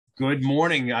Good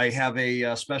morning. I have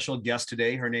a special guest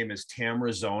today. Her name is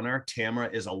Tamara Zoner. Tamara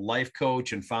is a life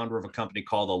coach and founder of a company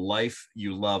called A Life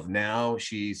You Love Now.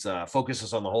 She's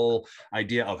focuses on the whole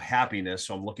idea of happiness.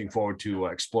 So I'm looking forward to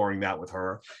exploring that with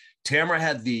her. Tamara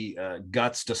had the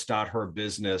guts to start her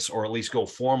business, or at least go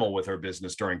formal with her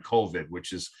business during COVID,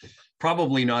 which is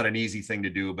probably not an easy thing to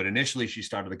do. But initially, she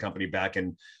started the company back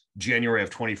in January of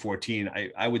 2014.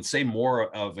 I would say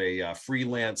more of a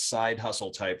freelance side hustle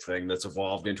type thing that's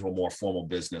evolved into a more formal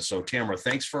business. So Tamara,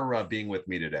 thanks for being with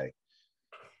me today.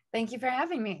 Thank you for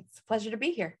having me. It's a pleasure to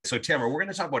be here. So Tamara, we're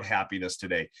going to talk about happiness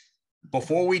today.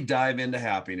 Before we dive into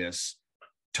happiness,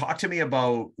 talk to me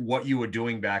about what you were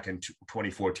doing back in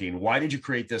 2014. Why did you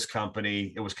create this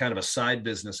company? It was kind of a side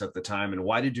business at the time. And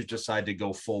why did you decide to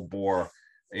go full bore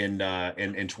in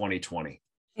 2020?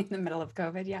 In the middle of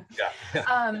COVID, yeah.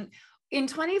 Yeah. In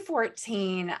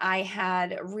 2014, I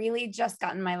had really just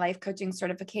gotten my life coaching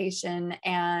certification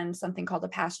and something called a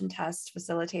passion test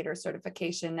facilitator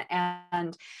certification.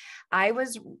 And I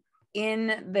was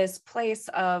in this place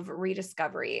of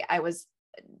rediscovery. I was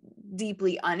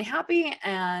deeply unhappy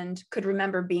and could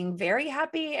remember being very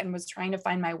happy and was trying to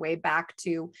find my way back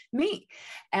to me.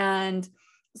 And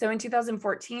so in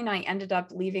 2014, I ended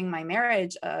up leaving my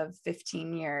marriage of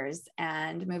 15 years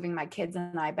and moving my kids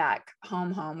and I back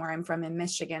home where I'm from in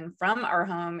Michigan, from our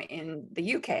home in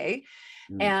the UK,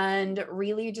 and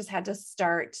really just had to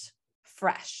start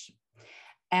fresh.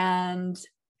 And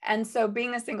so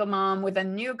being a single mom with a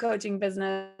new coaching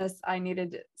business, I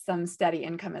needed some steady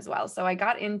income as well. So I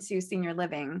got into senior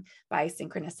living by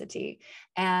synchronicity.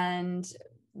 And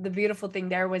the beautiful thing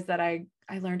there was that I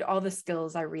learned all the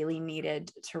skills I really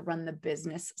needed to run the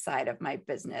business side of my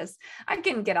business. I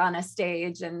can get on a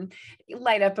stage and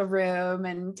light up a room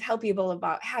and tell people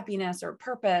about happiness or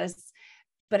purpose,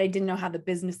 but I didn't know how the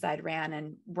business side ran,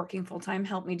 and working full-time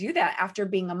helped me do that after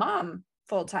being a mom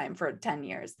full-time for 10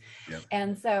 years. Yep.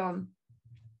 And so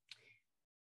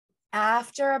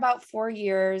after about 4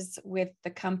 years with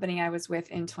the company I was with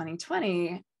in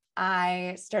 2020,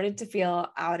 I started to feel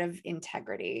out of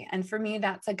integrity. And for me,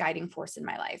 that's a guiding force in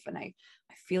my life. And I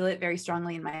feel it very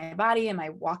strongly in my body. Am I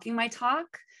walking my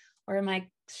talk, or am I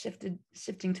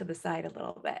shifting to the side a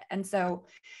little bit? And so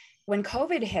when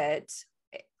COVID hit,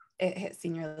 it hit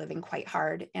senior living quite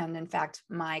hard. And in fact,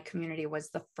 my community was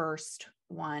the first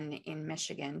one in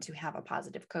Michigan to have a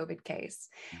positive COVID case.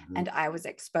 Mm-hmm. And I was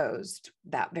exposed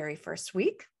that very first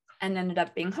week and ended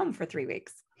up being home for 3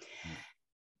 weeks. Mm-hmm.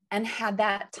 And had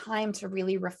that time to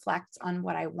really reflect on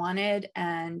what I wanted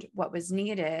and what was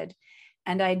needed.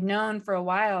 And I'd known for a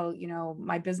while,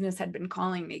 my business had been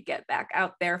calling me, get back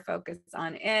out there, focus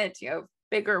on it,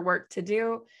 bigger work to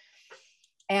do.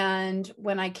 And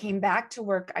when I came back to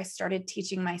work, I started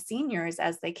teaching my seniors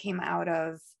as they came out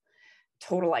of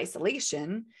total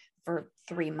isolation for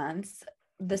 3 months,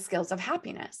 the skills of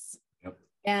happiness. Yep.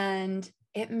 And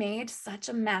it made such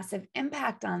a massive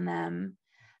impact on them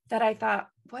that I thought,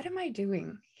 what am I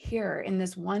doing here in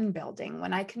this one building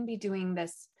when I can be doing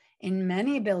this in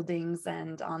many buildings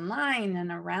and online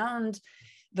and around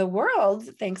the world,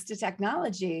 thanks to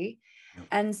technology? Yep.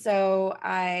 And so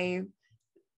I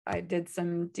did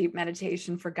some deep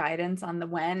meditation for guidance on the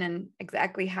when and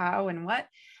exactly how and what,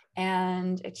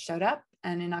 and it showed up.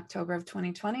 And in October of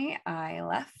 2020, I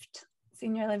left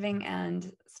senior living and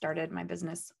started my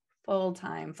business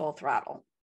full-time, full throttle.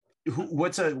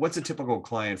 What's a typical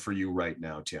client for you right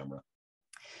now, Tamara?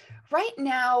 Right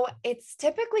now, it's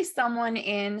typically someone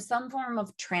in some form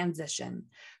of transition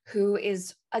who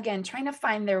is, again, trying to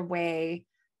find their way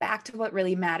back to what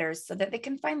really matters so that they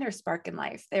can find their spark in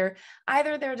life. They're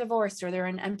divorced, or they're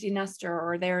an empty nester,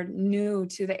 or they're new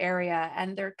to the area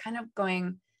and they're kind of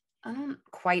going, I don't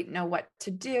quite know what to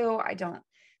do. I don't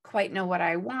quite know what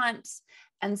I want.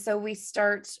 And so we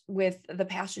start with the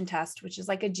passion test, which is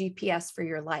like a GPS for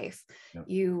your life. Yep.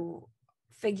 You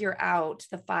figure out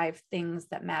the 5 things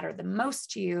that matter the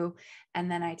most to you.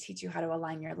 And then I teach you how to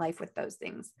align your life with those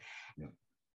things. Yep.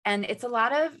 And it's a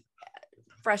lot of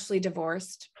freshly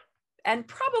divorced, and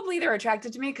probably they're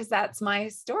attracted to me because that's my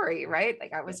story, right?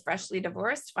 Like I was freshly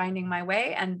divorced, finding my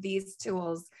way. And these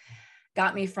tools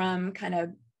got me from kind of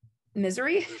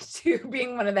misery to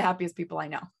being one of the happiest people I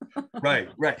know. Right.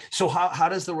 So how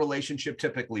does the relationship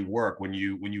typically work when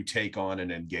you take on an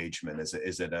engagement?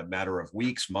 Is it a matter of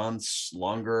weeks, months,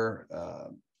 longer?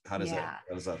 How does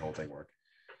that whole thing work?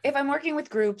 If I'm working with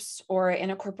groups or in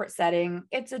a corporate setting,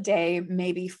 it's a day,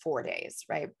 maybe 4 days,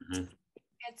 right? Mm-hmm.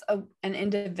 It's an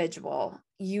individual.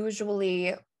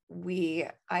 Usually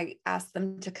I ask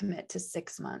them to commit to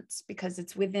 6 months, because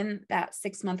it's within that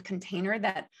 6-month container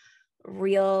that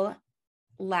real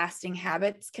lasting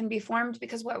habits can be formed,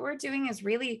 because what we're doing is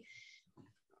really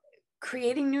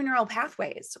creating new neural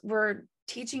pathways. We're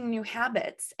teaching new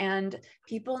habits, and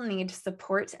people need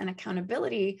support and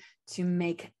accountability to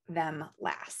make them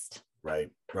last.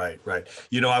 Right.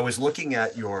 I was looking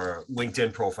at your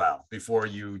LinkedIn profile before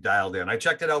you dialed in. I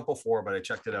checked it out before, but I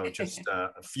checked it out just a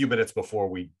few minutes before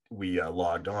we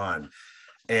logged on.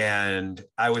 And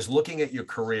I was looking at your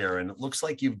career, and it looks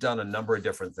like you've done a number of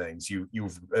different things.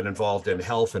 You've been involved in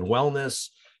health and wellness.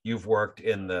 You've worked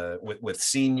with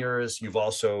seniors.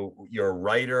 You're a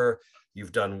writer.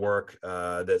 You've done work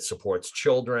that supports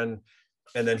children.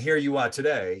 And then here you are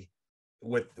today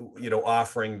with,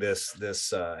 offering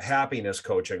this happiness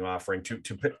coaching offering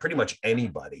to pretty much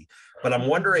anybody. But I'm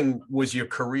wondering, was your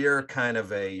career kind of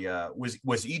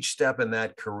was each step in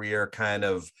that career kind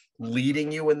of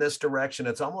leading you in this direction?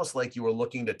 It's almost like you were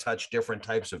looking to touch different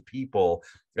types of people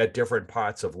at different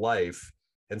parts of life,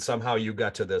 and somehow you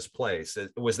got to this place.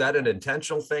 Was that an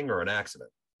intentional thing or an accident?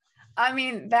 I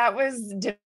mean, that was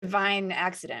divine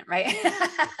accident, right?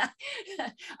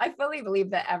 I fully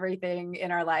believe that everything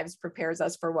in our lives prepares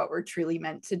us for what we're truly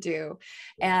meant to do.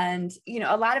 And,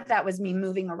 a lot of that was me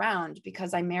moving around,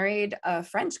 because I married a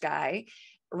French guy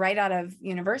right out of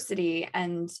university,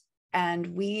 and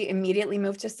we immediately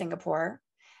moved to Singapore.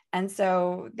 And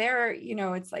so there,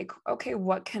 it's like, okay,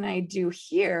 what can I do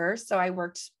here? So I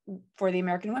worked for the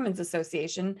American Women's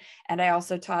Association, and I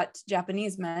also taught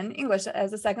Japanese men English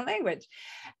as a second language.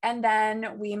 And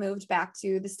then we moved back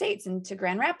to the States and to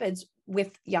Grand Rapids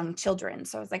with young children.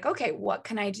 So I was like, okay, what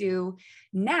can I do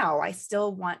now? I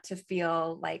still want to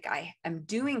feel like I am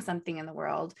doing something in the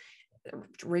world.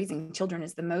 Raising children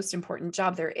is the most important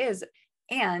job there is,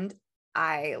 and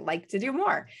I like to do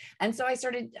more. And so I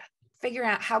started figuring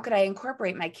out, how could I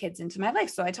incorporate my kids into my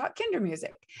life? So I taught kinder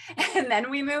music, and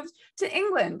then we moved to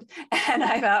England, and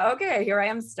I thought, okay, here I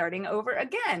am starting over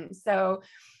again. So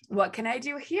what can I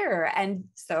do here? And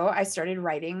so I started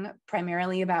writing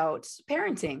primarily about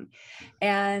parenting,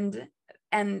 and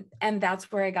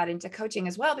that's where I got into coaching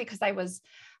as well, because I was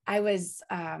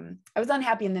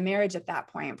unhappy in the marriage at that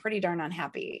point, pretty darn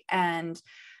unhappy.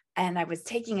 And I was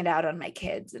taking it out on my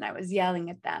kids, and I was yelling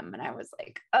at them. And I was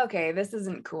like, okay, this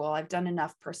isn't cool. I've done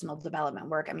enough personal development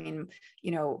work. I mean,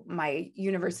 my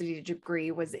university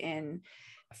degree was in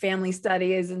family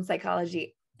studies and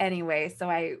psychology anyway. So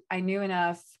I knew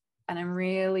enough, and I'm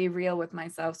really real with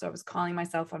myself. So I was calling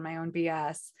myself on my own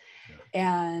BS.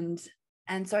 And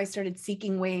so I started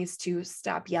seeking ways to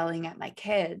stop yelling at my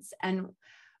kids. And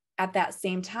at that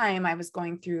same time, I was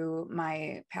going through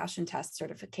my passion test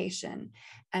certification.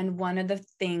 And one of the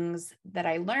things that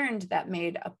I learned that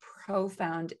made a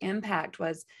profound impact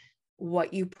was,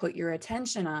 what you put your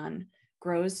attention on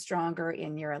grows stronger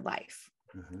in your life.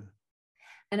 Mm-hmm.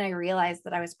 And I realized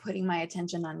that I was putting my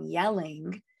attention on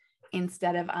yelling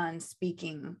instead of on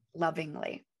speaking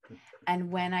lovingly.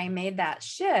 And when I made that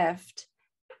shift,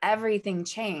 everything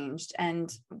changed.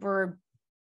 And we're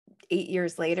 8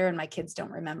 years later, and my kids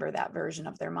don't remember that version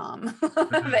of their mom,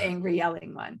 the angry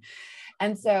yelling one.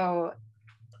 And so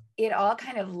it all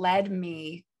kind of led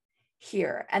me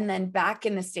here. And then back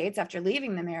in the States, after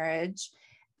leaving the marriage,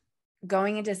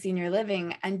 going into senior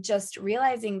living, and just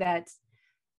realizing that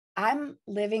I'm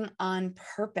living on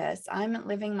purpose. I'm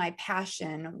living my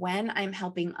passion when I'm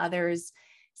helping others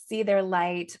see their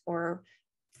light or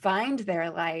find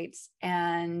their light.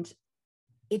 And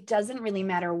it doesn't really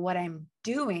matter what I'm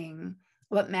doing.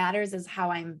 What matters is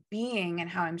how I'm being and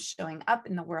how I'm showing up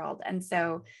in the world. And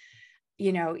so,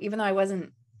 even though I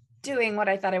wasn't doing what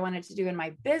I thought I wanted to do in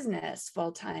my business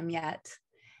full-time yet,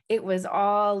 it was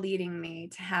all leading me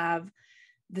to have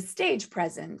the stage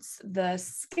presence, the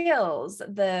skills,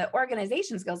 the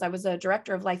organization skills. I was a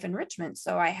director of life enrichment.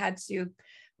 So I had to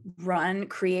run,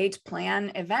 create,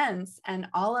 plan events, and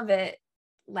all of it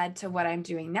led to what I'm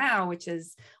doing now, which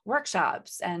is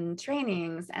workshops and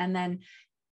trainings, and then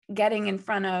getting in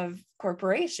front of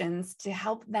corporations to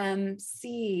help them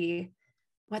see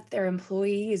what their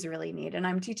employees really need. And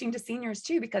I'm teaching to seniors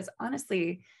too, because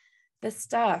honestly,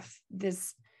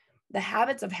 the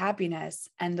habits of happiness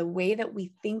and the way that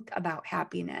we think about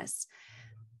happiness,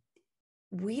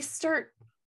 we start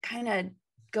kind of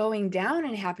going down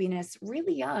in happiness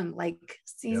really young, like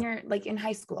like in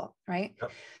high school, right?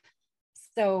 Yep.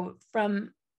 So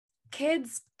from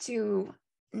kids to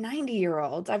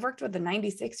 90-year-olds, I've worked with a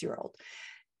 96-year-old.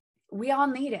 We all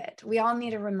need it. We all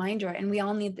need a reminder, and we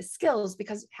all need the skills,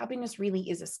 because happiness really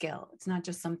is a skill. It's not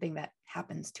just something that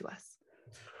happens to us.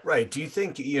 Right. Do you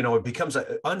think,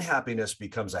 unhappiness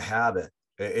becomes a habit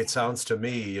It sounds to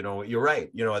me, you're right.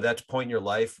 At that point in your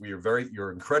life,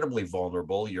 you're incredibly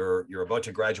vulnerable. You're about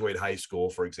to graduate high school,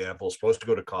 for example, supposed to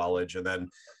go to college, and then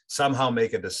somehow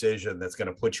make a decision that's going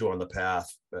to put you on the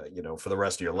path, for the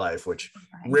rest of your life, which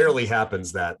rarely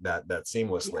happens that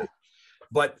seamlessly. Yeah.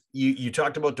 But you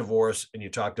talked about divorce and you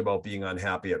talked about being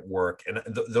unhappy at work, and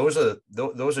those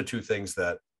are two things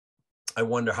that I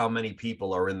wonder how many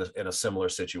people are in a similar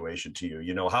situation to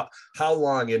you. How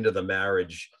long into the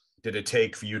marriage did it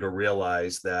take for you to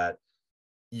realize that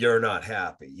you're not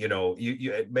happy?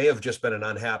 It may have just been an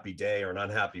unhappy day or an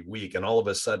unhappy week, and all of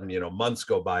a sudden, months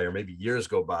go by or maybe years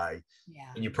go by, Yeah.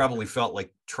 and you probably felt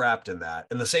like trapped in that.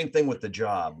 And the same thing with the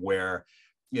job, where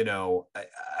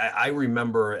I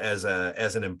remember as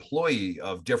an employee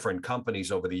of different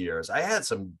companies over the years, I had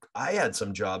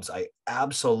some jobs I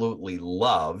absolutely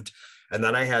loved, and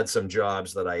then I had some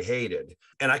jobs that I hated,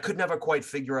 and I could never quite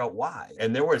figure out why.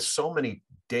 And there were so many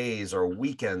days or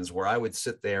weekends where I would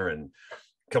sit there and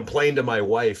complain to my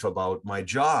wife about my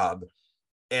job,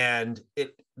 and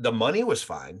the money was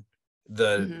fine,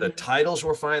 the titles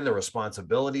were fine, the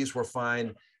responsibilities were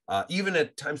fine, even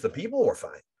at times the people were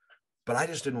fine, but I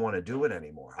just didn't want to do it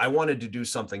anymore. I wanted to do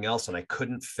something else, and I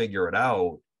couldn't figure it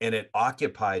out, and it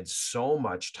occupied so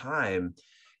much time.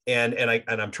 And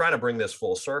I'm trying to bring this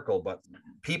full circle, but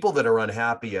people that are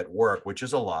unhappy at work, which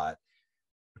is a lot,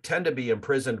 tend to be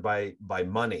imprisoned by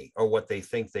money or what they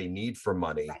think they need for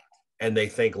money. Right. And they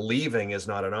think leaving is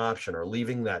not an option, or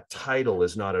leaving that title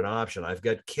is not an option. I've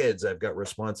got kids, I've got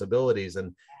responsibilities,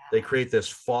 and they create this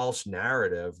false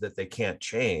narrative that they can't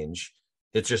change.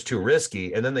 It's just too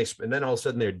risky. And then all of a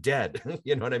sudden they're dead.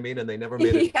 You know what I mean? And they never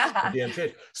made it a damn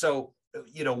change. So,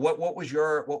 what was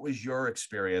your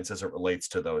experience as it relates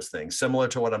to those things? Similar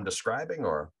to what I'm describing,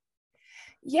 or?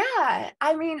 Yeah.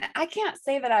 I mean, I can't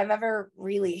say that I've ever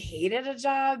really hated a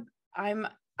job.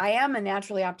 I am a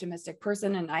naturally optimistic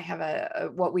person, and I have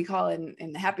a what we call in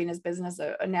the happiness business,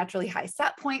 a naturally high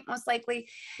set point, most likely.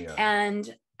 Yeah.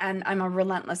 And I'm a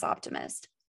relentless optimist.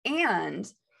 And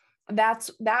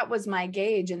that was my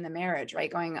gauge in the marriage,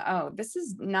 right? Going, oh, this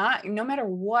is not, no matter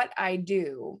what I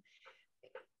do,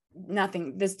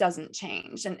 this doesn't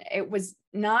change. And it was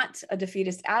not a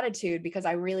defeatist attitude, because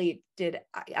I really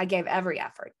I gave every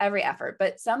effort,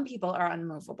 but some people are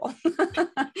unmovable. Yep.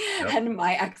 And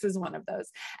my ex is one of those.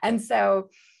 And so,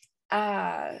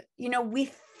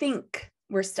 we think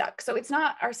we're stuck. So it's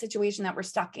not our situation that we're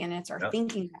stuck in, it's our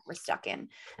thinking that we're stuck in.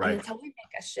 Right. And until we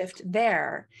make a shift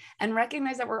there and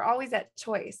recognize that we're always at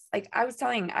choice. Like I was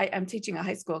telling, I'm teaching a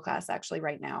high school class actually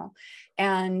right now.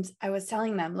 And I was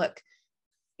telling them, look,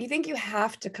 you think you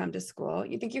have to come to school.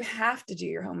 You think you have to do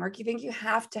your homework. You think you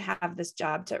have to have this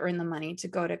job to earn the money to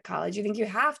go to college. You think you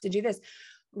have to do this.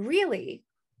 Really,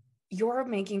 you're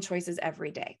making choices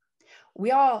every day.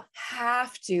 We all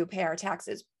have to pay our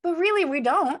taxes, but really we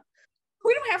don't.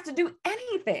 We don't have to do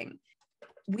anything.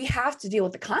 We have to deal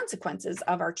with the consequences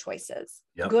of our choices,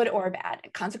 good or bad.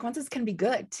 Consequences can be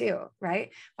good too, right?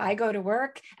 If I go to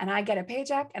work and I get a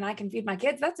paycheck and I can feed my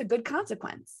kids, that's a good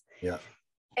consequence. Yeah.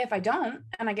 If I don't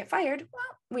and I get fired,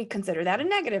 well, we consider that a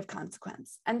negative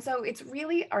consequence. And so it's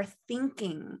really our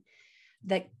thinking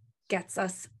that gets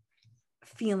us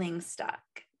feeling stuck,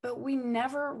 but we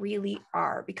never really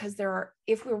are, because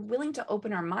if we're willing to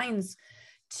open our minds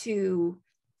to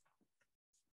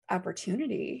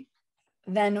opportunity,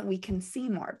 then we can see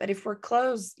more. But if we're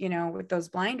closed, with those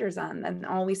blinders on, then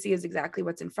all we see is exactly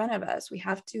what's in front of us. We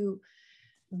have to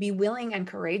be willing and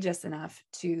courageous enough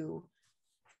to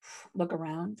look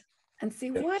around and see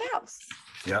what else.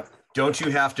 Yeah. Don't you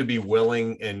have to be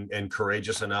willing and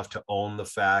courageous enough to own the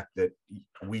fact that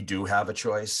we do have a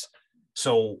choice?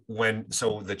 So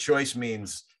the choice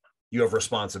means you have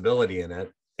responsibility in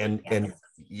it. And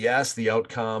yes, the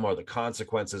outcome or the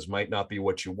consequences might not be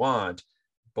what you want,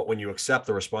 but when you accept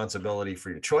the responsibility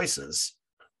for your choices,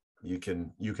 you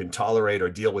can tolerate or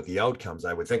deal with the outcomes,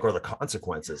 I would think, or the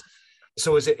consequences.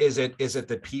 So is it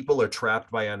that people are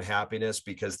trapped by unhappiness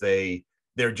because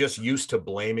they're just used to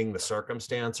blaming the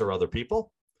circumstance or other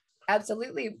people?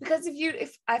 Absolutely. Because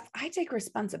if I take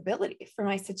responsibility for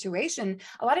my situation,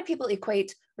 a lot of people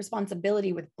equate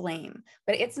responsibility with blame,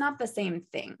 but it's not the same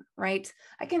thing, right?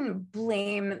 I can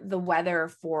blame the weather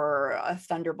for a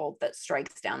thunderbolt that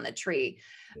strikes down the tree,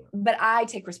 but I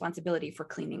take responsibility for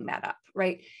cleaning that up,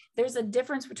 right? There's a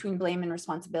difference between blame and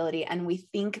responsibility, and we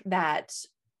think that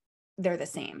they're the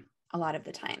same. a lot of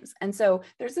the times. And so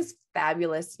there's this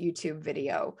fabulous YouTube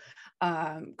video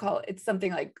it's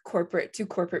something like two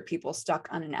corporate people stuck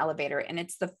on an elevator. And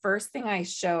it's the first thing I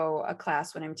show a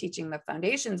class when I'm teaching the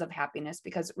foundations of happiness,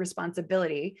 because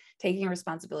taking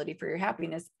responsibility for your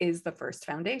happiness is the first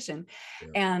foundation. Yeah.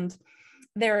 And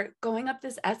they're going up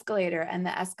this escalator and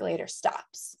the escalator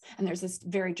stops. And there's this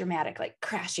very dramatic, like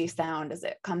crashy sound as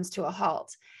it comes to a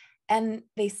halt. And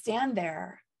they stand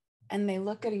there and they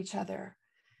look at each other.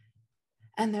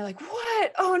 And they're like,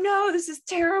 what? Oh no, this is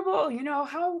terrible.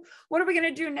 What are we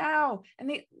going to do now? And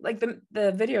they like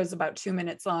the video is about 2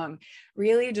 minutes long,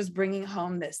 really just bringing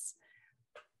home this,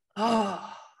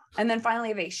 and then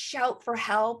finally they shout for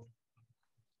help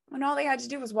when all they had to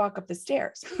do was walk up the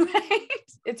stairs, right?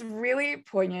 It's really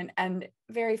poignant and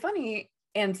very funny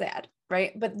and sad,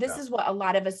 right? But this is what a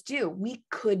lot of us do. We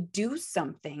could do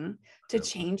something to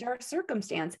change our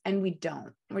circumstance and we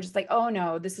don't. We're just like, oh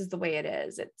no, this is the way it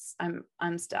is.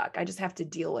 I'm stuck. I just have to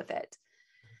deal with it.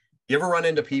 You ever run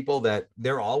into people that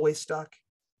they're always stuck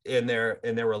in their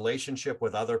relationship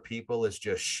with other people is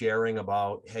just sharing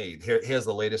about, hey, here's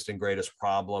the latest and greatest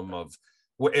problem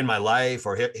in my life,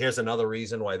 or here's another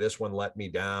reason why this one let me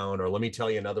down, or let me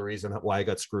tell you another reason why I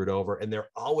got screwed over. And they're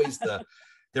always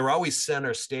they're always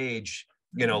center stage,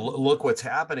 look what's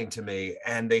happening to me.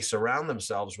 And they surround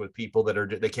themselves with people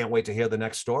they can't wait to hear the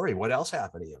next story. What else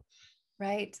happened to you?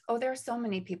 Right. Oh, there are so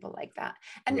many people like that.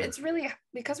 And it's really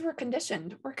because we're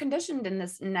conditioned in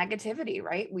this negativity,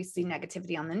 right? We see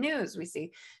negativity on the news, we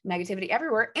see negativity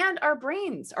everywhere, and our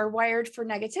brains are wired for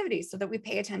negativity so that we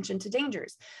pay attention to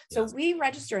dangers. So we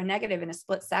register a negative in a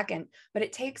split second, but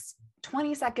it takes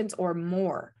 20 seconds or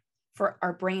more for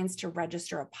our brains to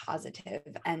register a positive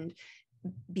and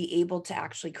be able to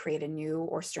actually create a new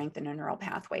or strengthen a neural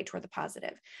pathway toward the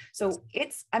positive. So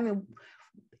it's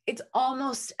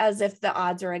almost as if the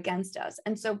odds are against us.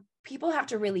 And so people have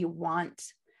to really want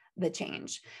the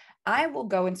change. I will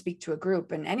go and speak to a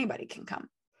group and anybody can come.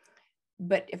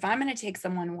 But if I'm going to take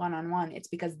someone one-on-one, it's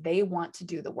because they want to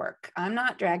do the work. I'm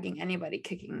not dragging anybody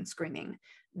kicking and screaming.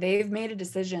 They've made a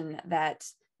decision that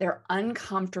they're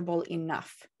uncomfortable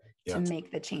enough to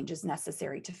make the changes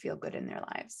necessary to feel good in their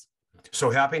lives. So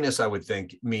happiness, I would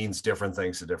think, means different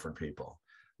things to different people.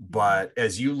 But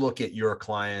as you look at your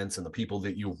clients and the people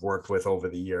that you've worked with over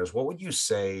the years, what would you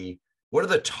say, what are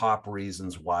the top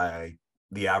reasons why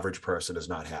the average person is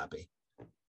not happy?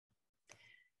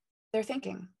 They're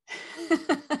thinking.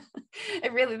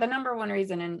 The number one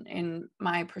reason in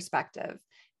my perspective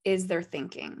is their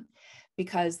thinking,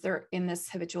 because they're in this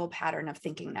habitual pattern of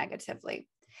thinking negatively.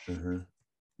 Mm-hmm.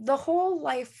 The whole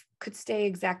life could stay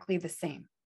exactly the same.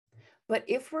 But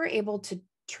if we're able to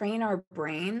train our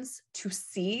brains to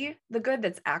see the good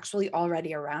that's actually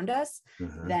already around us,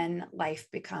 then life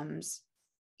becomes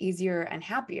easier and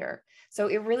happier. So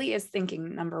it really is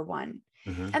thinking, number one.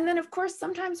 And then, of course,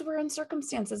 sometimes we're in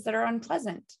circumstances that are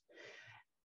unpleasant.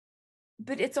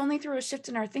 But it's only through a shift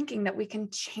in our thinking that we can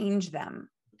change them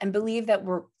and believe that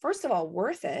we're, first of all,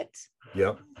 worth it.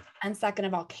 Yep. And second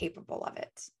of all, capable of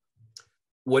it.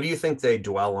 What do you think they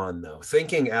dwell on, though?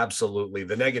 Thinking, absolutely.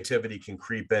 The negativity can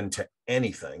creep into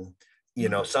anything.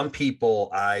 Some people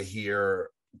I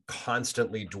hear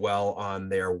constantly dwell on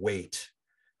their weight,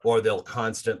 or they'll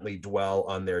constantly dwell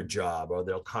on their job, or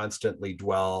they'll constantly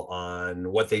dwell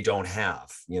on what they don't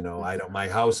have. My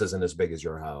house isn't as big as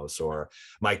your house, or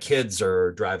my kids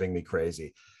are driving me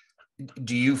crazy.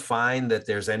 Do you find that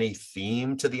there's any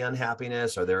theme to the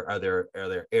unhappiness? Are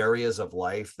there areas of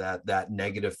life that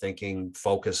negative thinking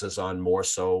focuses on more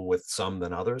so with some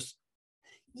than others?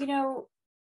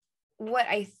 What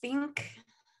I think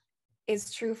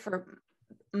is true for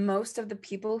most of the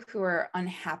people who are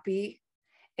unhappy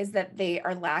is that they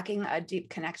are lacking a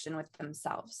deep connection with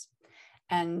themselves.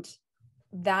 And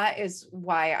that is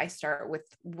why I start with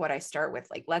what I start with.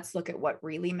 Like, let's look at what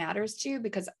really matters to you,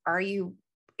 because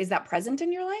is that present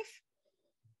in your life?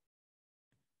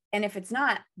 And if it's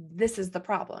not, this is the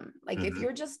problem. Like, if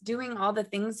you're just doing all the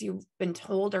things you've been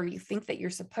told or you think that you're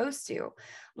supposed to,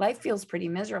 life feels pretty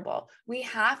miserable. We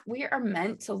are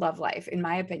meant to love life, in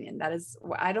my opinion.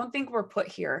 I don't think we're put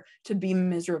here to be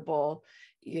miserable,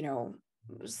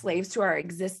 slaves to our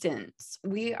existence.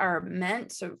 We are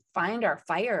meant to find our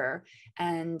fire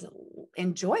and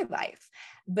enjoy life.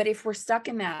 But if we're stuck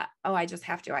in that, I just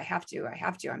have to,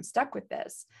 I'm stuck with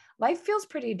this, life feels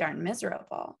pretty darn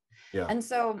miserable. Yeah.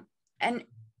 And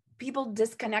people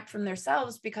disconnect from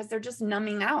themselves because they're just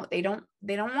numbing out. They don't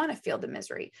want to feel the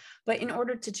misery. But in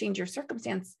order to change your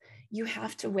circumstance, you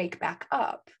have to wake back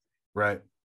up. Right.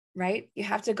 You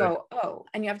have to go,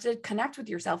 and you have to connect with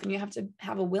yourself, and you have to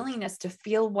have a willingness to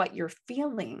feel what you're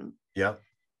feeling. Yeah.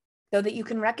 so that you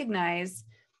can recognize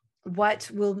what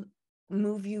will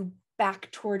move you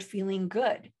back toward feeling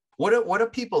good. What are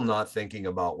people not thinking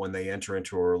about when they enter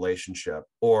into a relationship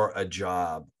or a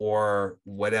job or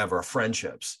whatever,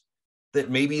 friendships,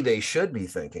 that maybe they should be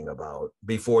thinking about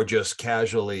before just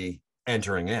casually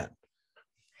entering in?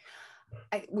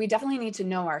 We definitely need to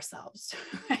know ourselves,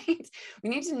 right? We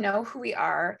need to know who we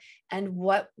are and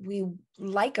what we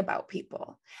like about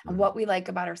people and what we like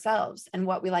about ourselves and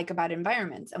what we like about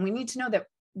environments. And we need to know that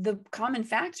the common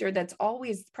factor that's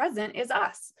always present is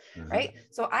us, right?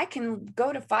 So I can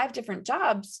go to 5 different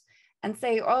jobs and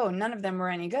say, oh, none of them were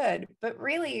any good, but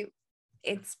really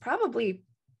it's probably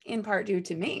in part due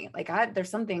to me. Like there's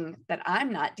something that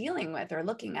I'm not dealing with or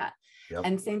looking at. Yep.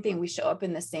 And same thing, we show up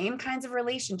in the same kinds of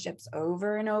relationships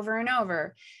over and over and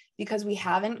over because we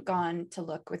haven't gone to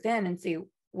look within and see,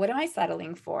 what am I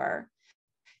settling for?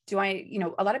 Do I,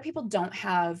 a lot of people don't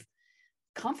have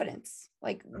confidence.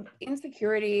 Like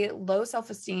insecurity, low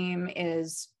self-esteem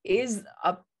is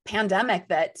a pandemic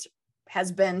that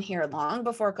has been here long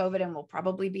before COVID and will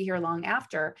probably be here long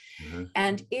after.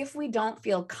 And if we don't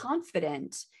feel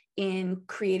confident in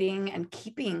creating and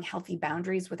keeping healthy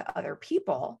boundaries with other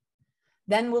people,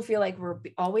 then we'll feel like we're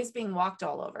always being walked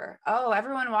all over. Oh,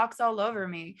 everyone walks all over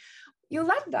me. You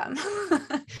let them.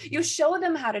 You show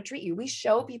them how to treat you. We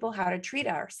show people how to treat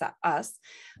us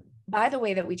by the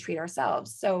way that we treat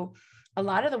ourselves. So a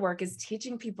lot of the work is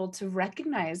teaching people to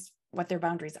recognize what their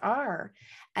boundaries are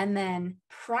and then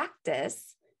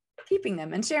practice keeping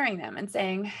them and sharing them and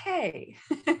saying, hey,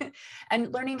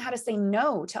 and learning how to say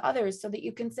no to others so that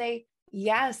you can say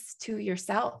yes to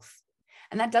yourself.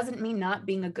 And that doesn't mean not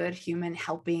being a good human,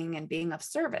 helping and being of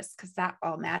service, because that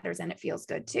all matters and it feels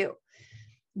good too.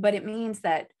 But it means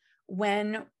that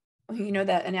when,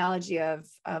 the analogy of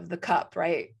the cup,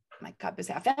 right? My cup is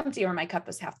half empty or my cup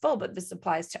is half full, but this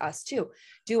applies to us too.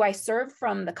 Do I serve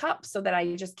from the cup so that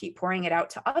I just keep pouring it out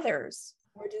to others?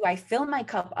 Or do I fill my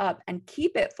cup up and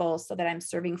keep it full so that I'm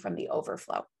serving from the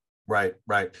overflow? Right.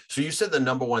 So you said the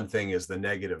number one thing is the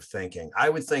negative thinking. I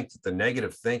would think that the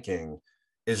negative thinking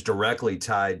is directly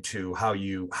tied to how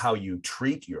you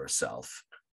treat yourself.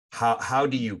 How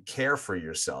do you care for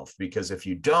yourself? Because if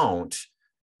you don't,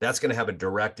 that's going to have a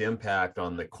direct impact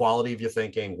on the quality of your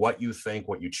thinking, what you think,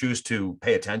 what you choose to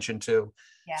pay attention to.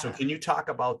 Yeah. So can you talk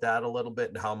about that a little bit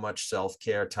and how much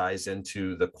self-care ties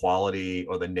into the quality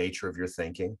or the nature of your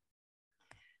thinking?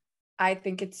 I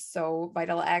think it's so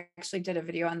vital. I actually did a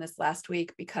video on this last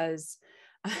week because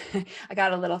I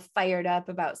got a little fired up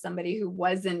about somebody who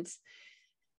wasn't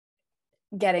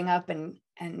getting up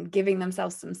and giving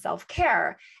themselves some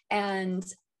self-care. And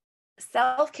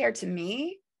self-care to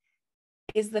me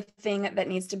is the thing that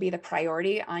needs to be the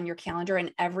priority on your calendar,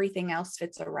 and everything else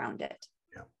fits around it.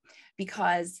 Yeah.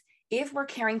 Because if we're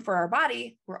caring for our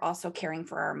body, we're also caring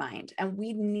for our mind. And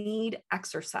we need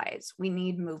exercise. We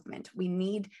need movement. We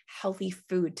need healthy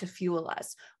food to fuel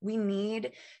us. We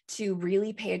need to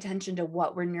really pay attention to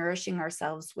what we're nourishing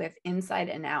ourselves with inside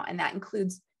and out. And that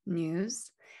includes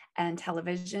news and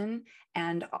television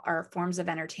and our forms of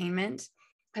entertainment,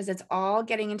 because it's all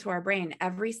getting into our brain.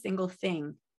 Every single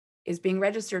thing is being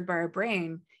registered by our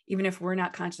brain, even if we're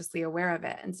not consciously aware of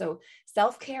it. And so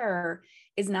self-care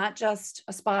is not just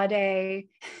a spa day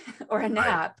or a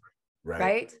nap,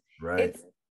 right?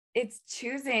 It's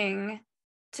choosing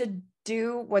to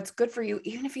do what's good for you,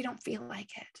 even if you don't feel like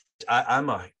it. I'm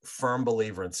a firm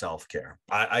believer in self-care.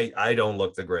 I don't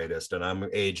look the greatest and I'm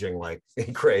aging like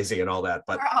crazy and all that,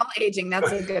 but we're all aging.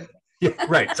 That's a good yeah,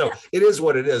 right. So it is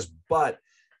what it is, but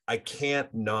I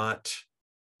can't not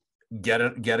get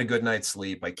a good night's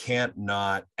sleep. I can't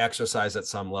not exercise at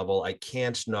some level. I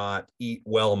can't not eat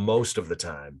well most of the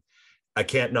time. I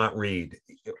can't not read,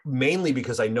 mainly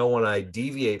because I know when I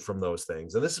deviate from those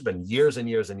things, and this has been years and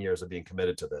years and years of being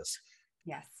committed to this.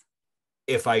 Yes.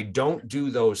 If I don't do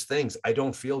those things, I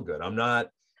don't feel good. I'm not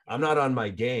on my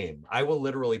game. I will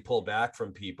literally pull back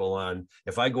from people on,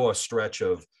 if I go a stretch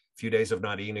of a few days of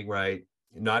not eating right,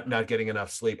 not getting enough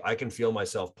sleep, I can feel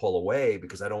myself pull away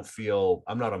because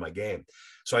I'm not on my game.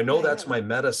 So I know that's my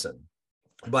medicine.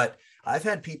 But I've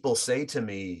had people say to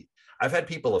me, I've had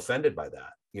people offended by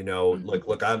that,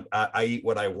 look, I eat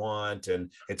what I want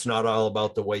and it's not all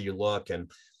about the way you look.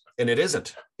 And it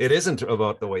isn't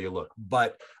about the way you look,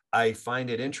 but I find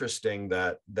it interesting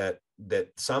that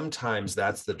sometimes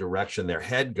that's the direction their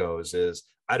head goes, is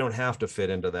I don't have to fit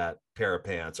into that pair of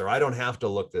pants, or I don't have to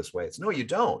look this way. It's no, you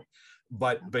don't.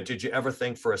 But did you ever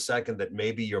think for a second that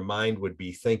maybe your mind would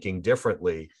be thinking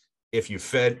differently if you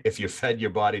fed your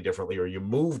body differently, or you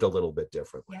moved a little bit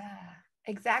differently? Yeah,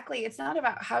 exactly. It's not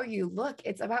about how you look.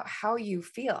 It's about how you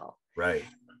feel. Right.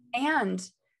 And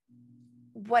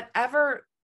whatever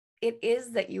it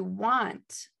is that you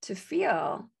want to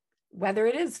feel, whether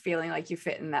it is feeling like you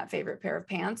fit in that favorite pair of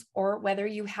pants, or whether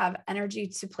you have energy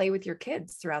to play with your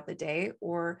kids throughout the day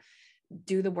or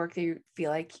do the work that you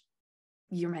feel like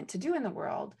you're meant to do in the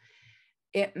world,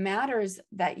 it matters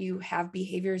that you have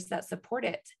behaviors that support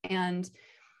it. And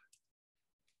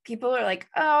people are like,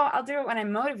 oh, I'll do it when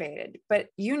I'm motivated. But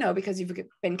because you've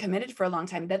been committed for a long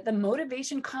time, that the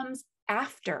motivation comes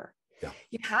after. Yeah.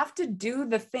 You have to do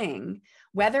the thing,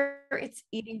 whether it's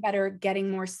eating better,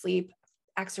 getting more sleep,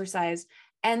 exercise,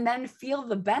 and then feel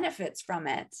the benefits from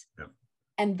it. Yeah.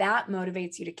 And that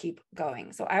motivates you to keep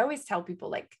going. So I always tell people,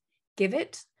 like, give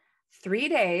it 3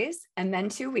 days and then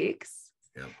 2 weeks,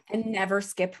 and never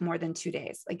skip more than 2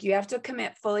 days. Like, you have to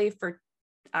commit fully for,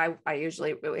 I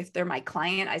usually, if they're my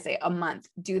client, I say a month.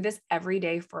 Do this every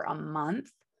day for a month.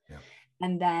 Yeah.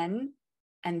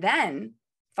 And then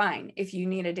fine. If you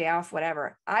need a day off,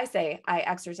 whatever. I say I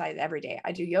exercise every day.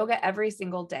 I do yoga every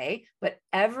single day, but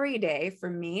every day for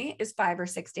me is 5 or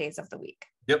 6 days of the week.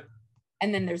 Yep.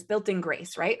 And then there's built-in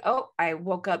grace, right? Oh, I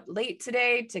woke up late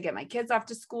today to get my kids off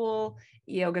to school.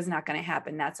 Yoga's not going to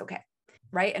happen. That's okay.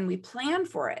 Right. And we plan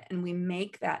for it and we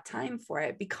make that time for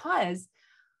it because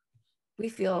we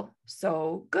feel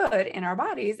so good in our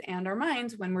bodies and our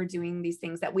minds when we're doing these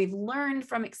things that we've learned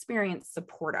from experience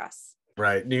support us.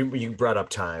 Right. You brought up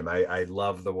time. I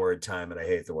love the word time and I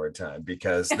hate the word time,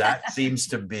 because that seems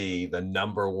to be the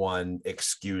number one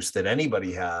excuse that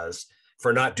anybody has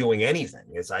for not doing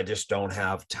anything, is I just don't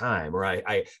have time, or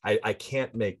I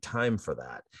can't make time for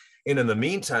that. And in the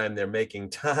meantime, they're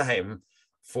making time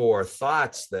for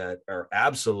thoughts that are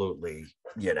absolutely,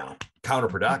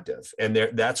 counterproductive. And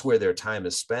that's where their time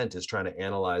is spent, is trying to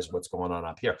analyze what's going on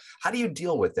up here. How do you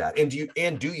deal with that? And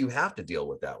do you have to deal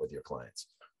with that with your clients?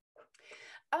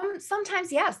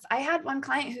 Sometimes, yes. I had one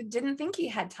client who didn't think he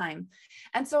had time.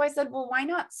 And so I said, well, why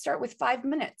not start with 5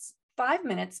 minutes? 5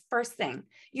 minutes, first thing.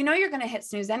 You're going to hit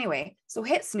snooze anyway. So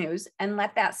hit snooze and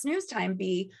let that snooze time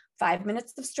be 5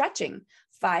 minutes of stretching,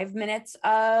 5 minutes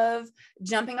of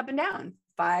jumping up and down,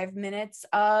 5 minutes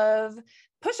of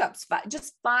push-ups,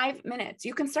 just 5 minutes.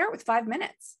 You can start with 5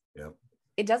 minutes. Yeah.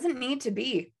 It doesn't need to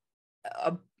be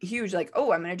a huge, like,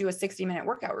 oh, I'm going to do a 60-minute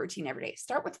workout routine every day.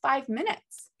 Start with 5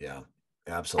 minutes. Yeah.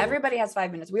 Absolutely. Everybody has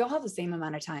 5 minutes. We all have the same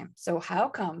amount of time. So how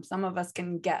come some of us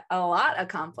can get a lot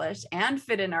accomplished and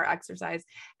fit in our exercise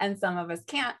and some of us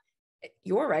can't?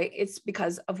 You're right. It's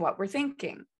because of what we're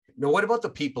thinking. Now, what about the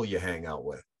people you hang out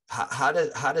with? How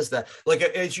does that, like,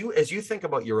 as you think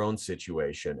about your own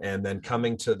situation and then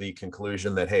coming to the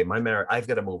conclusion that, hey, my marriage, I've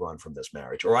got to move on from this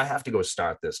marriage, or I have to go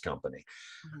start this company.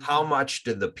 Mm-hmm. How much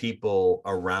did the people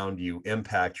around you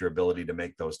impact your ability to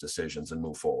make those decisions and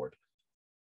move forward?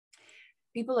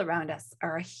 People around us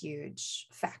are a huge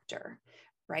factor,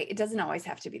 right? It doesn't always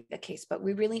have to be the case, but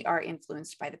we really are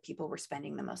influenced by the people we're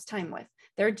spending the most time with.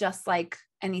 They're just like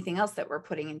anything else that we're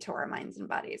putting into our minds and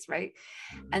bodies, right?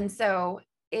 Mm-hmm. And so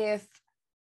if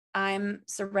I'm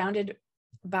surrounded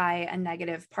by a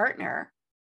negative partner,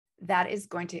 that is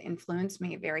going to influence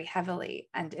me very heavily.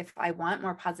 And if I want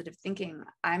more positive thinking,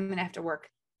 I'm going to have to work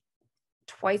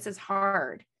twice as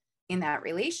hard in that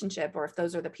relationship, or if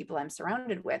those are the people I'm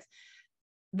surrounded with,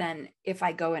 then if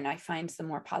I go and I find some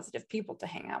more positive people to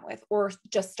hang out with, or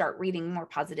just start reading more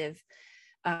positive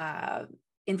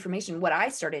information. What I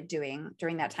started doing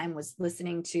during that time was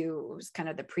listening to, it was kind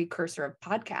of the precursor of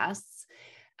podcasts,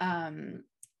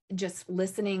 just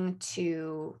listening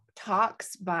to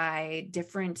talks by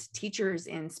different teachers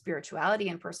in spirituality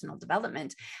and personal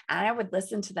development. And I would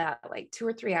listen to that like 2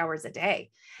 or 3 hours a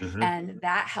day. Mm-hmm. And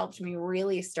that helped me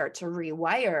really start to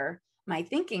rewire my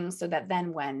thinking, so that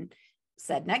then when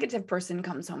said negative person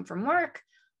comes home from work,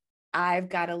 I've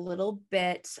got a little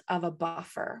bit of a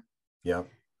buffer. Yeah.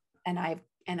 And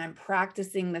I'm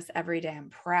practicing this every day.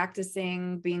 I'm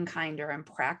practicing being kinder. I'm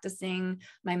practicing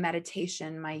my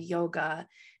meditation, my yoga,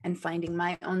 and finding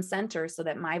my own center so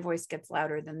that my voice gets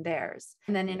louder than theirs.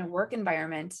 And then in a work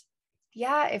environment,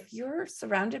 yeah, if you're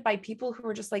surrounded by people who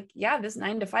are just like, yeah, this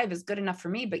 9 to 5 is good enough for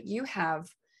me, but you have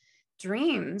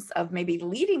dreams of maybe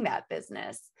leading that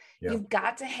business, yeah, you've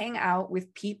got to hang out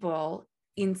with people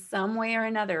in some way or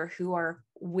another who are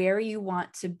where you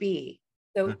want to be.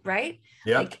 So, right?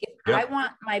 Yeah. Like if I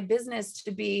want my business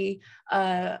to be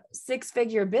a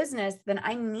 6-figure business, then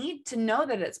I need to know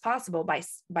that it's possible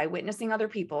by witnessing other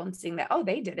people and seeing that, oh,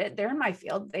 they did it. They're in my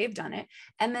field. They've done it.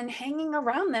 And then hanging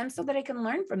around them so that I can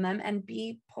learn from them and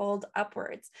be pulled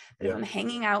upwards. But if I'm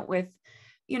hanging out with,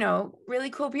 really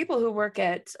cool people who work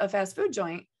at a fast food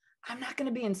joint, I'm not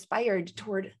going to be inspired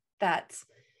toward that,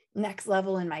 next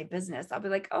level in my business, I'll be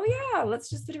like, oh yeah, let's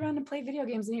just sit around and play video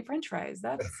games and eat French fries.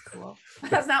 That's cool.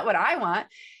 That's not what I want.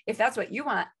 If that's what you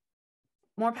want,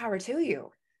 more power to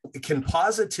you. Can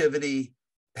positivity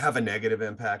have a negative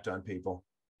impact on people?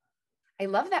 I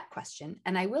love that question.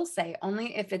 And I will say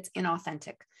only if it's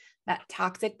inauthentic. That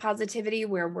toxic positivity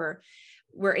where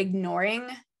we're ignoring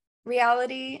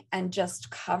reality and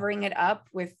just covering it up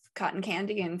with cotton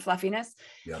candy and fluffiness.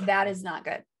 Yeah. That is not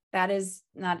good. That is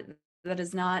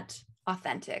not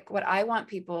authentic. What I want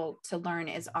people to learn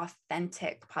is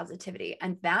authentic positivity.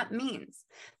 And that means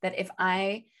that if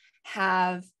I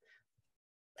have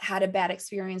had a bad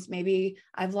experience, maybe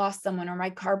I've lost someone or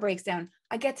my car breaks down,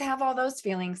 I get to have all those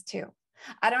feelings too.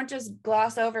 I don't just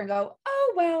gloss over and go,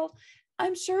 oh, well,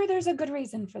 I'm sure there's a good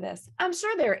reason for this. I'm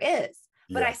sure there is,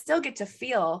 but I still get to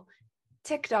feel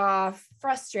ticked off,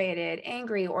 frustrated,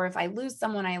 angry, or if I lose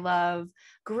someone I love,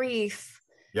 grief.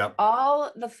 Yep.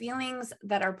 All the feelings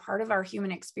that are part of our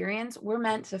human experience, we're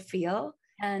meant to feel.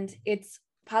 And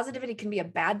positivity can be a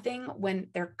bad thing when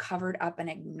they're covered up and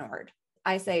ignored.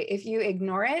 I say, if you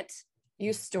ignore it,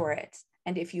 you store it.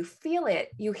 And if you feel it,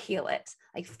 you heal it.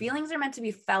 Like feelings are meant to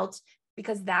be felt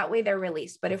because that way they're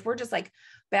released. But if we're just like,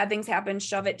 bad things happen,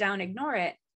 shove it down, ignore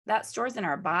it, that stores in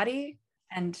our body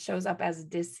and shows up as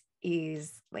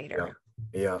dis-ease later.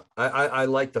 Yeah. I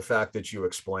like the fact that you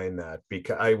explained that,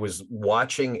 because I was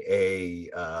watching a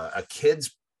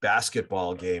kid's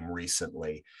basketball game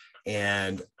recently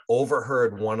and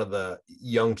overheard one of the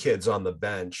young kids on the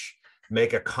bench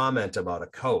make a comment about a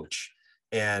coach.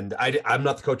 And I'm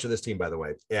not the coach of this team, by the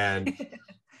way. And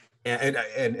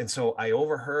and so I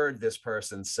overheard this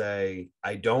person say,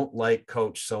 I don't like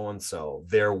coach so-and-so.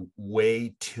 They're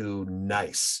way too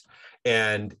nice.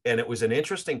 And it was an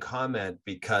interesting comment,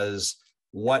 because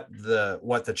what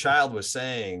the child was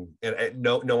saying, and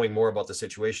knowing more about the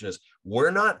situation, is we're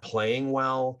not playing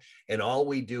well, and all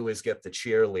we do is get the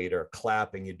cheerleader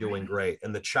clapping, you're doing great.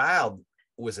 And the child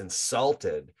was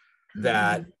insulted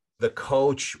that the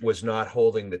coach was not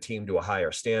holding the team to a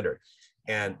higher standard.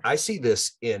 And I see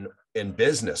this in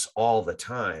business all the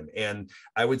time. And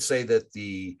I would say that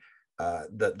the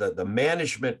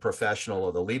management professional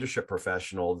or the leadership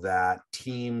professional that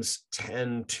teams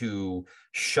tend to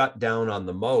shut down on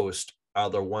the most are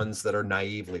the ones that are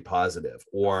naively positive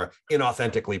or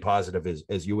inauthentically positive,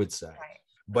 as you would say. Right.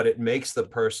 But it makes the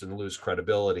person lose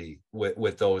credibility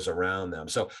with those around them.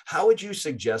 So how would you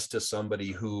suggest to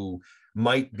somebody who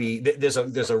might be, there's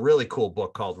a really cool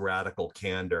book called Radical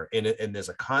Candor, and there's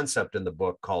a concept in the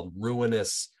book called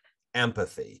ruinous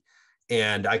empathy.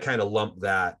 And I kind of lump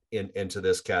that into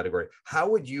this category. How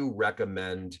would you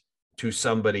recommend to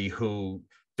somebody who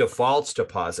defaults to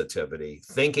positivity,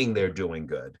 thinking they're doing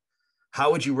good?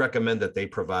 How would you recommend that they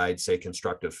provide, say,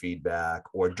 constructive feedback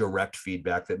or direct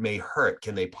feedback that may hurt?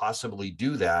 Can they possibly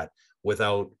do that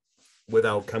without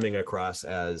coming across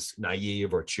as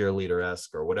naive or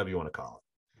cheerleader-esque or whatever you want to call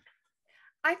it?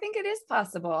 I think it is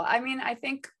possible. I mean, I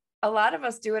think a lot of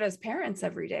us do it as parents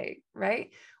every day,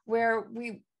 right? Where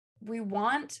we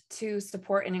want to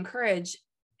support and encourage.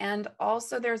 And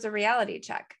also there's a reality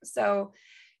check. So,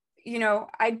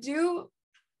 I do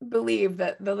believe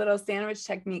that the little sandwich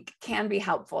technique can be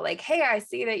helpful. Like, hey, I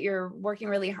see that you're working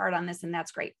really hard on this and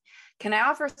that's great. Can I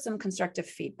offer some constructive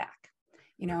feedback?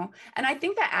 And I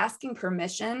think that asking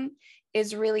permission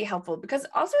is really helpful, because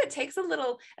also it takes a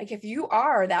little, like if you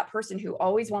are that person who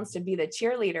always wants to be the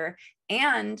cheerleader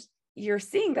and you're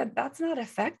seeing that that's not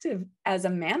effective as a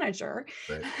manager,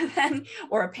 right, then,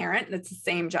 or a parent, that's the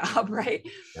same job, right?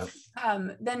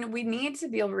 Yep. Then we need to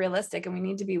be realistic and we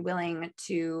need to be willing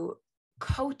to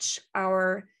coach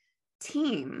our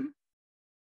team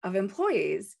of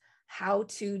employees how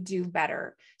to do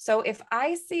better. So if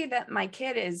I see that my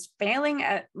kid is failing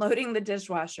at loading the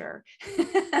dishwasher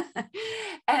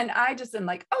and I just am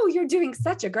like, oh, you're doing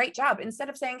such a great job, instead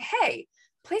of saying, hey,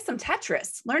 play some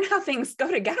Tetris, learn how things go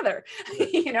together,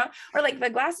 or like the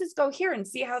glasses go here and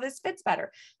see how this fits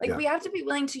better. Like we have to be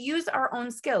willing to use our own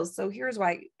skills. So here's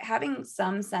why having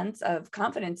some sense of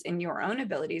confidence in your own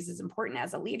abilities is important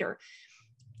as a leader.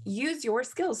 Use your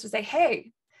skills to say,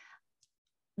 hey,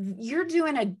 you're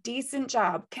doing a decent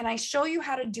job. Can I show you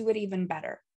how to do it even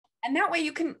better? And that way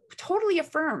you can totally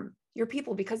affirm your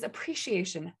people, because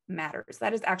appreciation matters.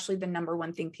 That is actually the number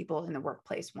one thing people in the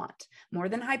workplace want. More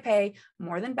than high pay,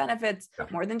 more than benefits,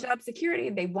 more than job security.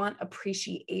 They want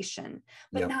appreciation,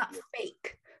 but not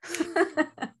fake.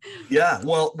 Yeah,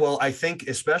 well, I think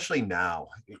especially now,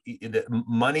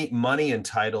 money and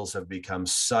titles have become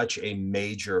such a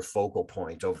major focal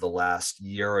point over the last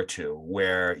year or two,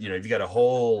 where you've got a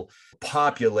whole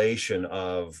population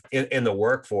of in the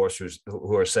workforce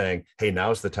who are saying, "Hey,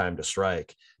 now's the time to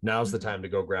strike. Now's the time to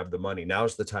go grab the money.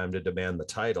 Now's the time to demand the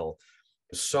title."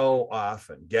 So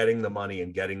often, getting the money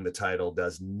and getting the title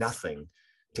does nothing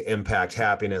to impact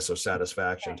happiness or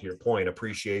satisfaction. To your point,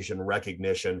 appreciation,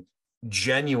 recognition,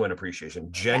 genuine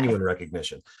appreciation, genuine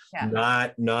recognition,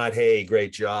 not hey,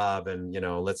 great job, and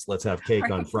let's have cake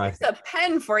on Friday. Here's a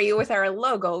pen for you with our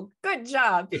logo. Good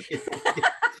job.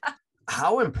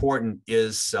 How important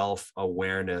is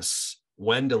self-awareness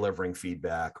when delivering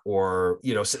feedback? Or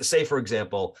say for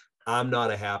example, I'm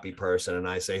not a happy person, and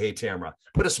I say, "Hey, Tamara,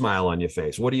 put a smile on your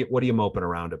face. What are you moping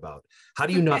around about?" How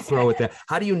do you not throw it that?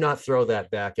 How do you not throw that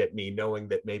back at me, knowing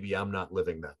that maybe I'm not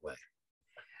living that way?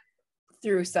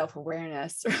 Through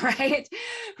self-awareness, right?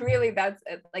 Really, that's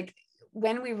like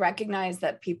when we recognize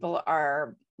that people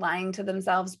are lying to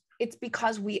themselves, it's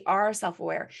because we are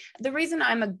self-aware. The reason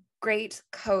I'm a great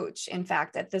coach, in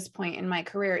fact, at this point in my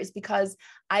career, is because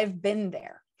I've been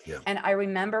there. Yeah. And I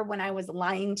remember when I was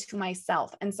lying to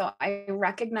myself. And so I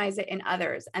recognize it in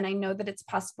others. And I know that it's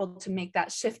possible to make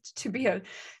that shift to be a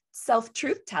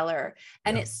self-truth teller.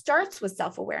 And it starts with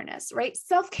self-awareness, right?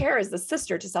 Self-care is the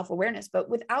sister to self-awareness, but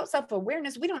without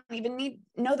self-awareness, we don't even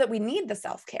know that we need the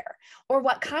self-care or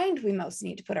what kind we most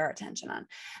need to put our attention on.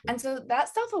 And so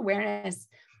that self-awareness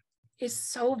is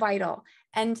so vital.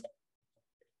 And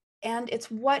it's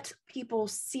what people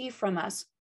see from us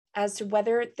as to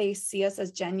whether they see us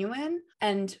as genuine.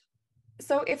 And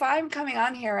so if I'm coming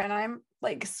on here and I'm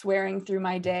like swearing through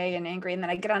my day and angry, and then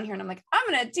I get on here and I'm like, "I'm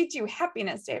going to teach you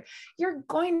happiness, Dave," you're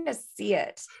going to see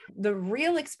it. The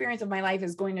real experience of my life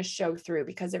is going to show through,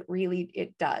 because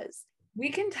it does. We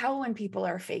can tell when people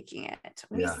are faking it.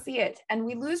 We see it, and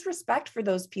we lose respect for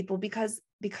those people because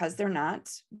they're not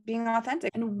being authentic.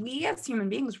 And we as human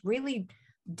beings really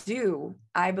do,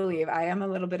 I believe, I am a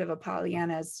little bit of a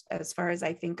Pollyanna as far as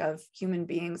I think of human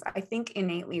beings. I think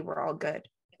innately we're all good.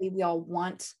 We all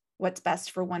want what's best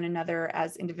for one another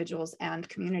as individuals and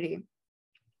community.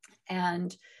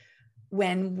 And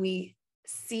when we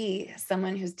see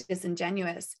someone who's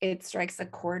disingenuous, it strikes a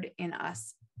chord in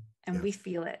us, and we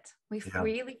feel it. We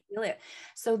really feel it.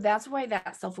 So that's why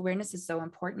that self-awareness is so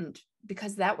important,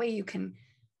 because that way you can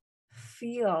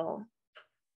feel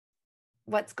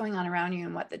what's going on around you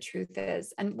and what the truth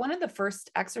is. And one of the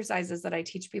first exercises that I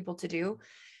teach people to do,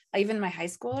 even my high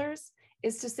schoolers,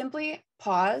 is to simply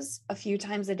pause a few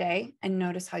times a day and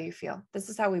notice how you feel. This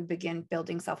is how we begin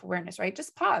building self-awareness, right?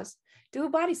 Just pause, do a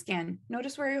body scan,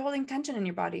 notice where you're holding tension in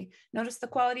your body, notice the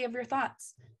quality of your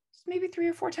thoughts. Just maybe 3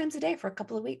 or 4 times a day for a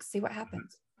couple of weeks, see what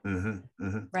happens,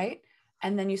 right?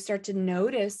 And then you start to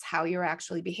notice how you're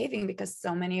actually behaving, because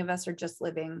so many of us are just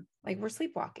living like we're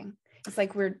sleepwalking. It's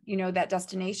like we're, that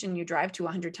destination you drive to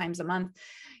 100 times a month,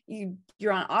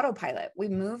 you're on autopilot. We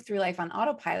move through life on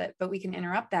autopilot, but we can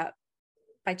interrupt that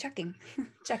by checking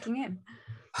in.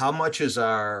 How much is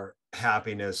our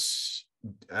happiness?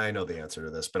 I know the answer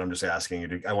to this, but I'm just asking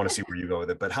you. I want to see where you go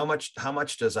with it. But how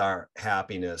much does our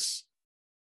happiness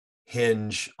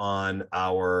hinge on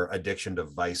our addiction to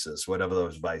vices, whatever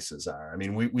those vices are? I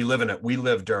mean, we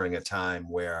live during a time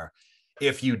where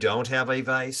if you don't have a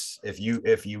vice, if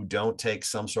you don't take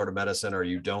some sort of medicine, or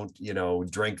you don't,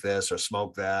 drink this or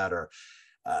smoke that, or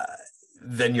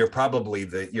then you're probably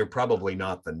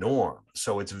not the norm.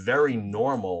 So it's very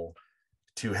normal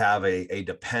to have a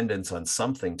dependence on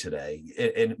something today,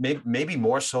 and maybe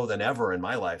more so than ever in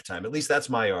my lifetime. At least that's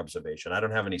my observation. I don't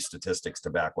have any statistics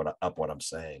to back up what I'm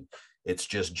saying. It's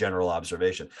just general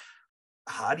observation.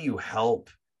 How do you help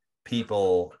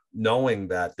people, knowing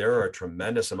that there are a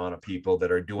tremendous amount of people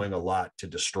that are doing a lot to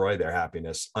destroy their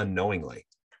happiness unknowingly?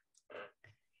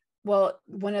 Well,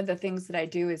 one of the things that I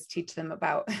do is teach them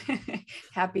about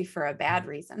happy for a bad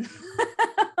reason.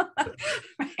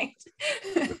 Right.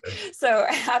 So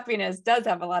happiness does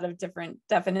have a lot of different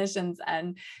definitions,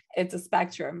 and it's a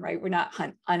spectrum, right? We're not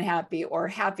unhappy or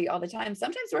happy all the time.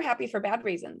 Sometimes we're happy for bad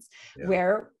reasons,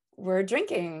 where we're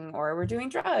drinking, or we're doing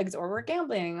drugs, or we're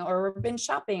gambling, or we've been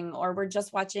shopping, or we're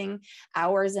just watching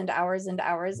hours and hours and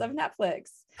hours of Netflix.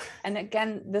 And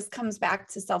again, this comes back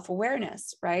to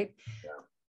self-awareness, right?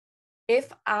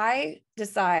 If I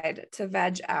decide to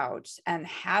veg out and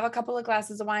have a couple of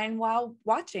glasses of wine while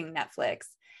watching Netflix,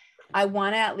 I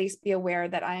want to at least be aware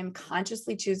that I am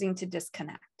consciously choosing to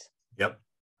disconnect. Yep.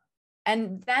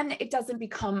 And then it doesn't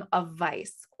become a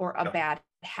vice or a bad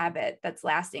habit that's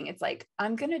lasting. It's like,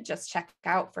 I'm going to just check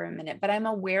out for a minute, but I'm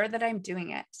aware that I'm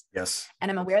doing it. Yes.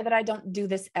 And I'm aware that I don't do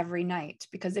this every night,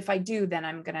 because if I do, then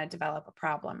I'm going to develop a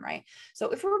problem, right? So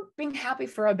if we're being happy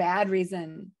for a bad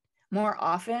reason more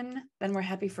often than we're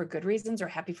happy for good reasons or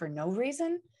happy for no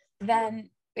reason, then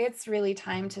it's really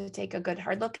time to take a good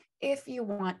hard look if you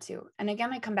want to. And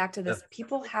again, I come back to this,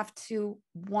 people have to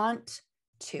want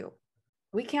to.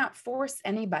 We can't force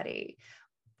anybody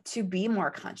to be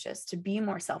more conscious, to be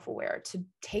more self-aware, to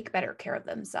take better care of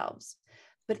themselves.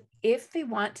 But if they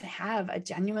want to have a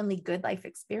genuinely good life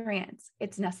experience,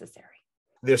 it's necessary.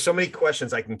 There's so many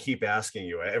questions I can keep asking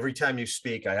you. Every time you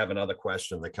speak, I have another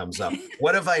question that comes up.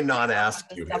 What have I not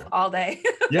asked you here? All day.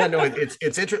 Yeah, no, it's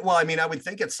interesting. Well, I mean, I would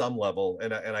think at some level,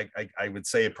 and I would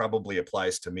say it probably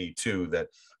applies to me too, that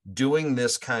doing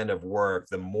this kind of work,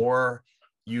 the more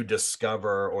you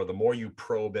discover or the more you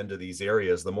probe into these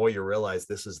areas, the more you realize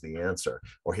this is the answer,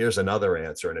 or here's another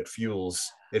answer, and it fuels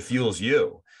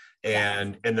you.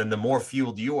 And then the more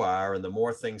fueled you are and the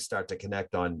more things start to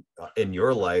connect on in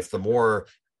your life, the more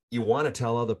you want to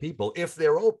tell other people if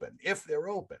they're open.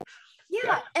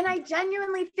 Yeah. And I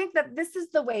genuinely think that this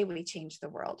is the way we change the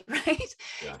world, right?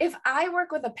 Yeah. If I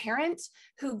work with a parent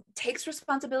who takes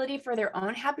responsibility for their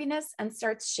own happiness and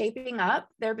starts shaping up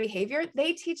their behavior,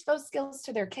 they teach those skills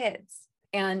to their kids.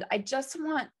 And I just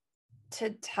want to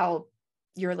tell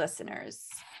your listeners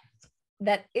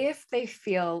that if they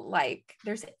feel like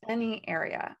there's any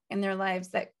area in their lives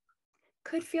that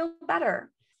could feel better,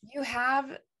 you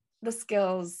have the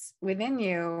skills within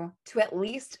you to at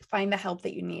least find the help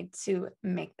that you need to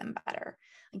make them better.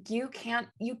 Like you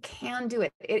can do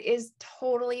it. It is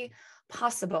totally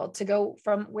possible to go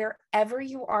from wherever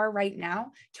you are right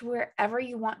now to wherever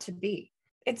you want to be.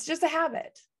 It's just a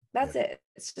habit. That's it.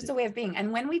 It's just a way of being.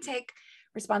 And when we take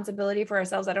responsibility for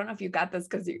ourselves, I don't know if you got this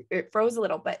because it froze a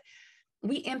little, but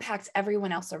we impact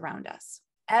everyone else around us.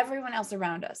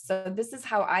 So this is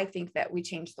how I think that we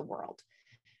change the world.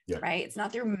 Yeah. Right? It's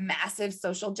not through massive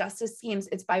social justice schemes.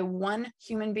 It's by one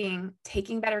human being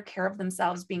taking better care of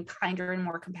themselves, being kinder and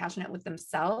more compassionate with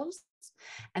themselves,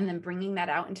 and then bringing that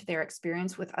out into their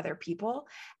experience with other people,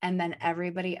 and then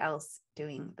everybody else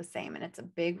doing the same. And it's a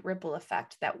big ripple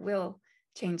effect that will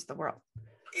change the world.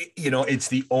 It's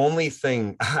the only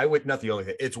thing not the only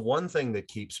thing. It's one thing that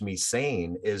keeps me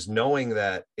sane is knowing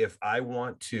that if I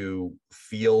want to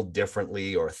feel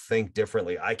differently or think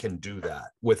differently, I can do that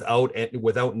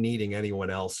without needing anyone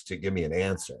else to give me an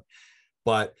answer.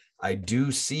 But I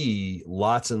do see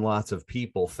lots and lots of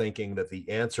people thinking that the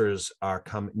answers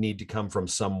need to come from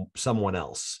someone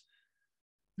else.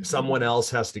 Mm-hmm. Someone else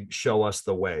has to show us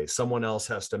the way. Someone else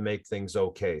has to make things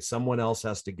okay. Someone else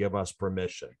has to give us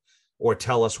permission or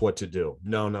tell us what to do.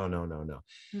 No.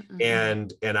 Mm-mm.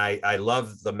 And I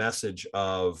love the message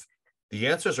of the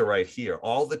answers are right here.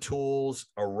 All the tools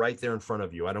are right there in front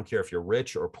of you. I don't care if you're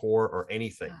rich or poor or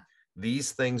anything. Yeah.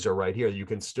 These things are right here. You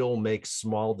can still make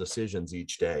small decisions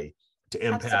each day to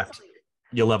impact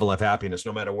your level of happiness,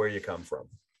 no matter where you come from.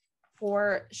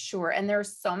 For sure. And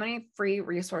there's so many free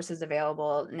resources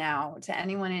available now to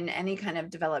anyone in any kind of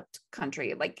developed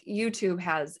country. Like YouTube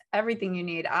has everything you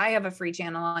need. I have a free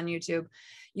channel on YouTube.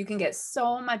 You can get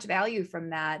so much value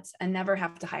from that and never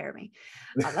have to hire me.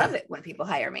 I love it when people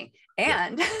hire me.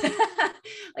 And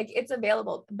like it's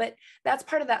available, but that's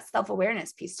part of that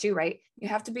self-awareness piece too, right? You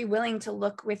have to be willing to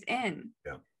look within.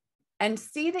 Yeah. And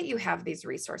see that you have these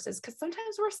resources, because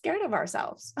sometimes we're scared of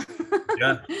ourselves.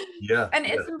 Yeah. And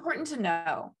it's important to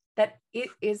know that it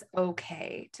is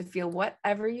okay to feel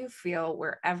whatever you feel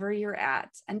wherever you're at,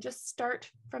 and just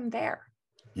start from there.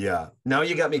 Yeah. Now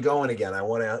you got me going again. I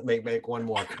want to make one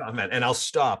more comment, and I'll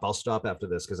stop after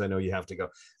this because I know you have to go.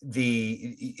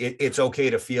 It's okay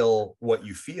to feel what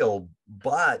you feel,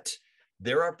 but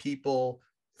there are people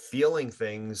feeling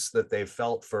things that they've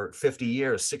felt for 50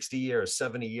 years, 60 years,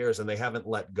 70 years, and they haven't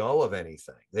let go of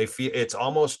anything. They feel it's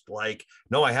almost like,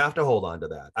 no, I have to hold on to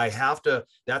that. I have to,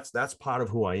 that's part of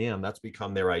who I am. That's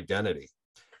become their identity.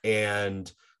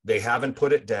 And they haven't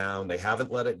put it down. They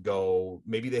haven't let it go.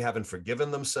 Maybe they haven't forgiven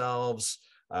themselves.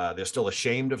 They're still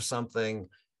ashamed of something.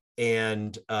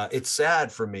 And it's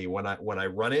sad for me when I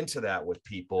run into that with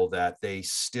people, that they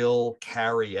still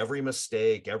carry every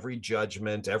mistake, every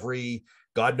judgment, every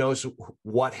God knows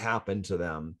what happened to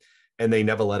them, and they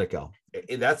never let it go.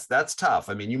 That's tough.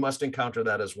 I mean, you must encounter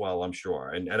that as well, I'm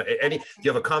sure. And do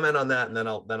you have a comment on that? And then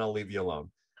I'll leave you alone.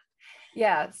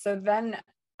 Yeah. So then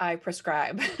I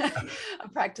prescribe a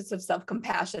practice of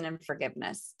self-compassion and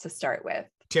forgiveness to start with.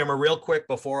 Tamara, real quick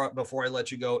before I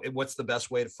let you go, what's the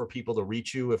best way for people to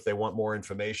reach you if they want more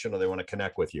information or they want to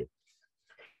connect with you?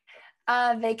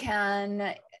 They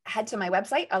can head to my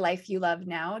website,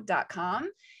 alifeyoulovenow.com,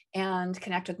 and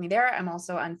connect with me there. I'm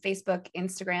also on Facebook,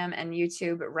 Instagram, and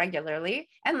YouTube regularly,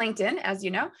 and LinkedIn, as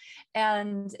you know.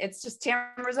 And it's just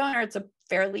Tamara Zoner. It's a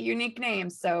fairly unique name.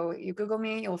 So you Google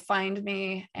me, you'll find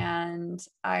me, and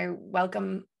I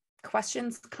welcome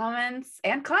questions, comments,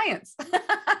 and clients.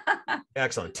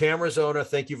 Excellent. Tamara Zoner,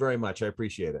 thank you very much. I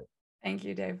appreciate it. Thank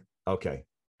you, Dave. Okay.